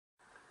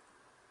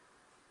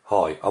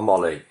Hi, I'm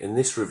Ollie. In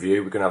this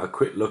review we're going to have a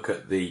quick look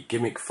at the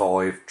Gimmick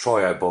 5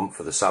 Trio bump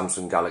for the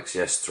Samsung Galaxy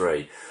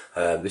S3.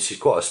 This is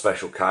quite a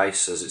special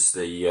case as it's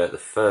the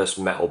first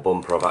metal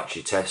bumper I've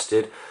actually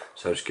tested.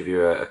 So I'll just give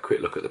you a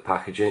quick look at the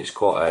packaging. It's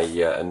quite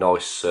a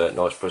nice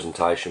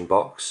presentation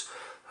box.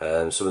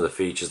 Some of the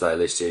features they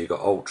list here, you've got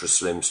ultra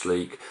slim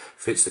sleek,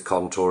 fits the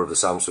contour of the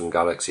Samsung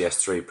Galaxy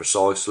S3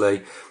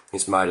 precisely.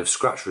 It's made of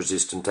scratch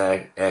resistant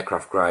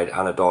aircraft grade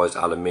anodised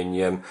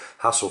aluminium,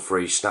 hassle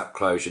free snap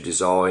closure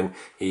design,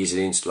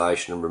 easy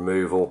installation and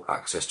removal,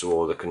 access to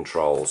all the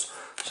controls.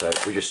 So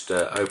if we just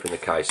open the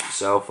case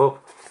itself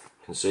up,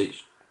 you can see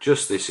it's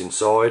just this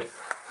inside.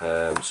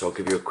 So I'll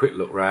give you a quick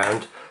look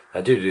round.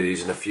 I do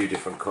these in a few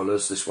different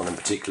colours. This one in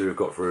particular we've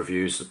got for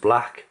reviews the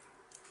black.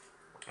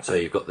 So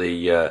you've got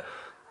the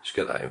just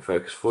get that in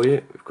focus for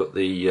you. We've got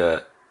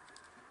the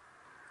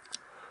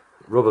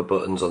rubber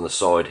buttons on the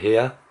side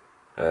here,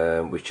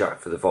 which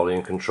act for the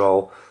volume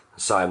control.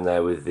 Same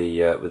there with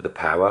the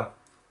power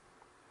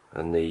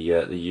and the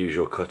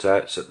usual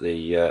cutouts at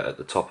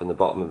the top and the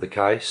bottom of the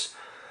case.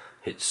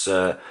 It's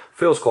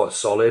feels quite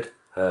solid.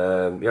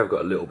 You have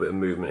got a little bit of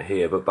movement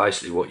here, but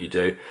basically what you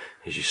do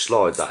is you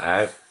slide that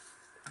out.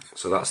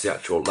 So that's the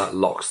actual, that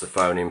locks the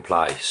phone in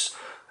place.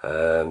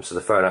 So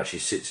the phone actually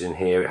sits in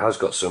here. It has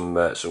got some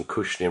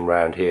cushioning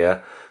around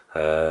here,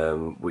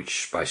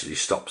 which basically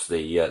stops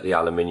the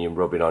aluminium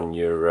rubbing on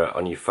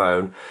your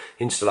phone.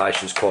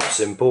 Installation's quite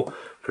simple.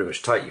 Pretty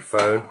much take your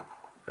phone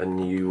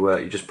and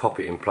you just pop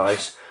it in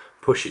place,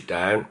 push it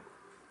down,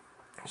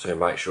 so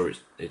make sure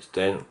it's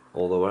down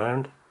all the way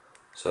around.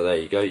 So there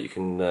you go. You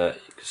can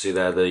see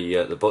there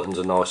the buttons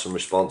are nice and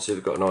responsive.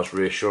 They've got a nice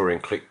reassuring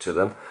click to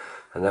them.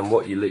 And then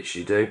what you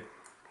literally do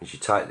is you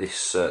take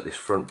this this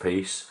front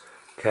piece,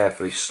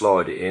 carefully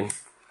slide it in,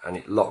 and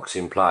it locks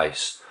in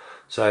place.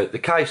 So the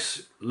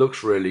case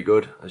looks really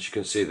good. As you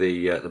can see,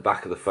 the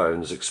back of the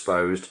phone is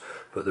exposed,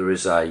 but there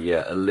is a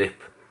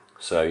lip,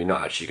 so you're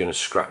not actually going to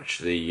scratch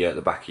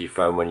the back of your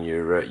phone when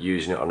you're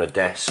using it on a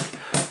desk.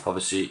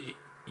 Obviously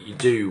you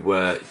do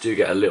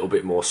get a little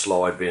bit more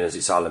slide being as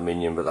it's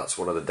aluminium, but that's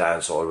one of the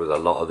downside with a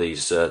lot of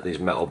these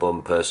metal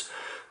bumpers.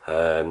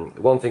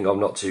 One thing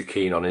I'm not too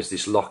keen on is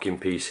this locking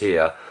piece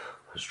here.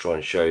 Let's try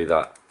and show you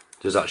that.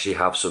 Does actually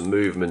have some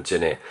movement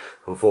in it.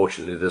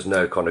 Unfortunately there's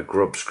no kind of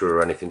grub screw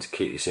or anything to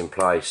keep this in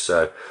place,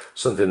 so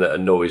something that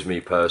annoys me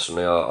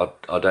personally.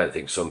 I don't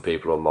think some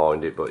people will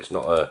mind it, but it's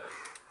not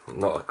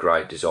a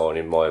great design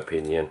in my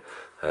opinion.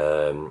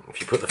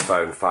 If you put the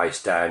phone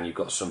face down you've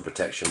got some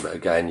protection, but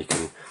again you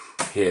can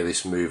hear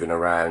this moving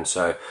around,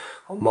 so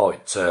I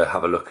might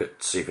have a look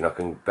at see if I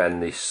can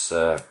bend this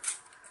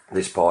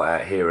this part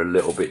out here a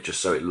little bit just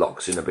so it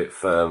locks in a bit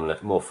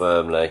more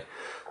firmly.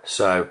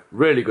 So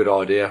really good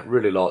idea.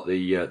 Really like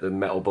the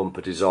metal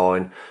bumper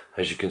design.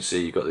 As you can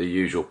see, you've got the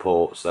usual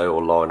ports. They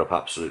all line up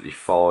absolutely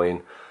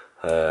fine.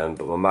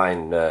 But my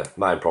main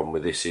problem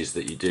with this is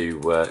that you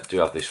do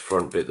have this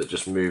front bit that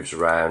just moves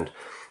around.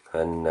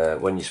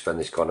 And when you spend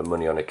this kind of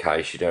money on a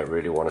case, you don't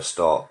really want to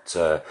start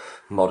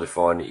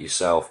modifying it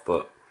yourself.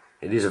 But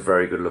it is a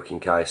very good looking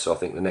case, so I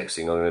think the next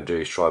thing I'm going to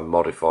do is try and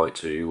modify it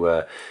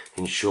to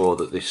ensure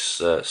that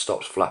this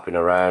stops flapping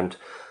around.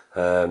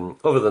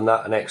 Other than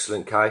that, an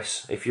excellent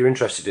case. If you're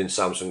interested in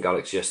Samsung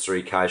Galaxy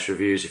S3 case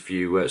reviews, if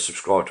you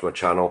subscribe to my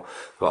channel,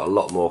 I've got a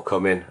lot more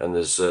coming, and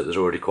there's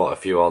already quite a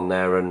few on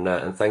there.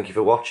 And thank you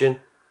for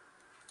watching.